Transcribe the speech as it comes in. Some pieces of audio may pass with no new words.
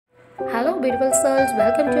Hello beautiful souls,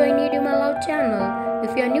 welcome to I Need You My Love channel.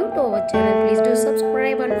 If you are new to our channel, please do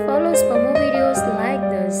subscribe and follow us for more videos like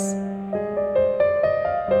this.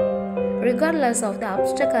 Regardless of the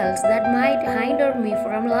obstacles that might hinder me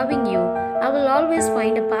from loving you, I will always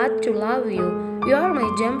find a path to love you. You are my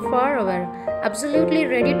gem forever, absolutely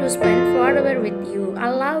ready to spend forever with you. I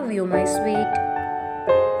love you, my sweet.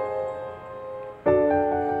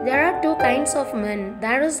 There are two kinds of men.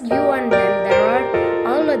 There is you and then there are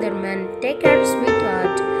all other men. Take care,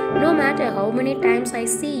 sweetheart. No matter how many times I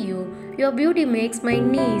see you, your beauty makes my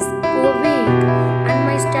knees go weak and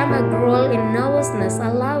my stomach roll in nervousness. I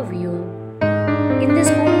love you. In this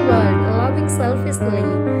whole world, loving selfishly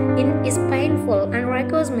is painful and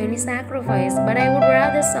requires many sacrifices, but I would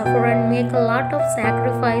rather suffer and make a lot of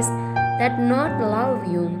sacrifice than not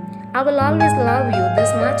love you. I will always love you,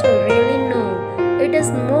 this much I really know. It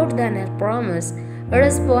is more than a promise. It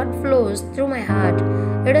is what flows through my heart.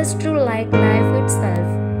 It is true like life itself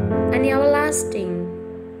and everlasting.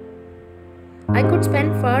 I could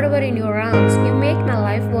spend forever in your arms. You make my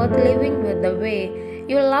life worth living with the way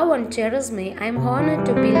you love and cherish me. I am honored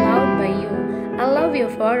to be loved by you. I love you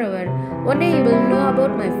forever. One day you will know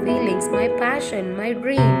about my feelings, my passion, my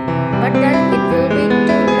dream, but then it will be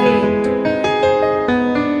too late.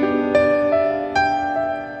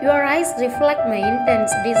 Your eyes reflect my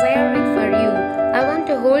intense desire for you. I want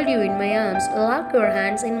to hold you in my arms, lock your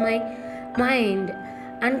hands in my mind,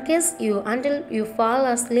 and kiss you until you fall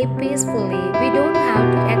asleep peacefully. We don't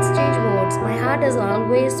have to exchange words. My heart is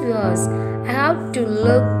always yours. I have to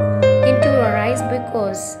look into your eyes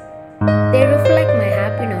because they reflect my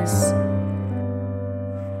happiness.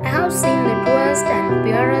 I have seen the truest and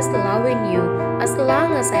purest love in you. As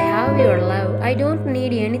long as I have your love, I don't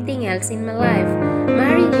need anything else in my life.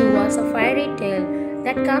 Marrying you was a fairy tale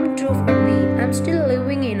that came true for me. I'm still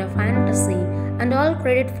living in a fantasy, and all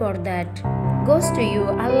credit for that goes to you.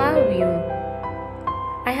 I love you.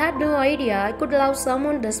 I had no idea I could love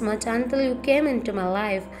someone this much until you came into my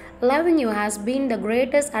life. Loving you has been the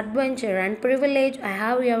greatest adventure and privilege I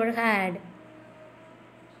have ever had.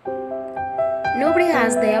 Nobody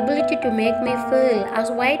has the ability to make me feel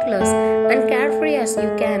as weightless and carefree as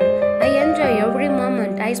you can. I enjoy every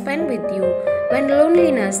moment I spend with you. When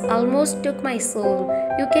loneliness almost took my soul,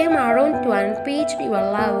 you came around to unleash your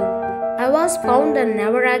love. I was found and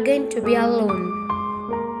never again to be alone.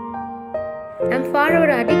 I'm forever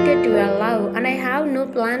addicted to your love, and I have no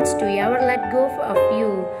plans to ever let go of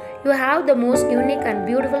you. You have the most unique and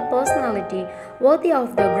beautiful personality, worthy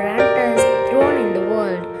of the grandest throne in the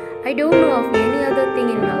world. I don't know of any other thing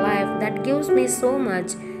in my life that gives me so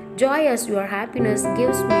much joy as your happiness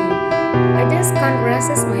gives me. I just can't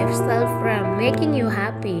resist myself from making you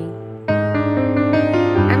happy.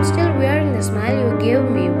 I'm still wearing the smile you gave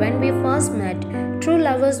me when we first met. True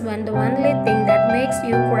lovers, when the only thing that makes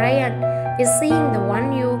you cry is seeing the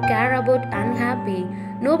one you care about unhappy.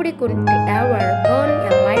 Nobody could ever burn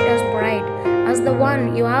a light as bright as the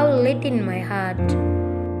one you have lit in my heart.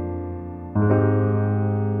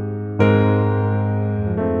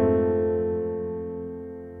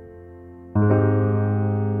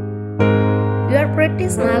 Your pretty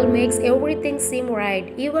smile makes everything seem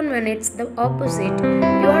right, even when it's the opposite.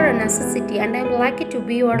 You are a necessity, and I'm lucky to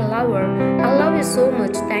be your lover. I love you so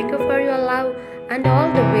much. Thank you for your love and all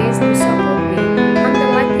the ways you support me. I'm the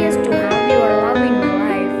luckiest to have your love in my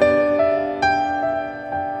life.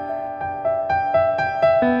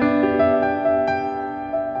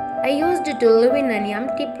 I used to live in an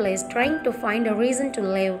empty place, trying to find a reason to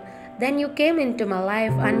live. Then you came into my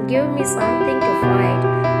life and gave me something to fight.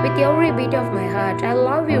 With every beat of my heart, I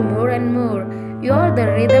love you more and more. You are the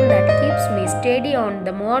rhythm that keeps me steady on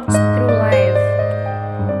the march through life.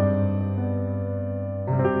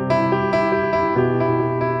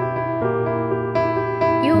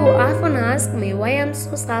 You often ask me why I'm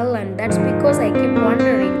so silent. That's because I keep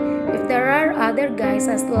wondering if there are other guys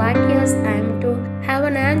as lucky as I am to have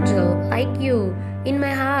an angel like you. In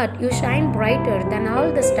my heart, you shine brighter than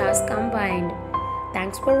all the stars combined.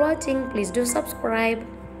 Thanks for watching. Please do subscribe.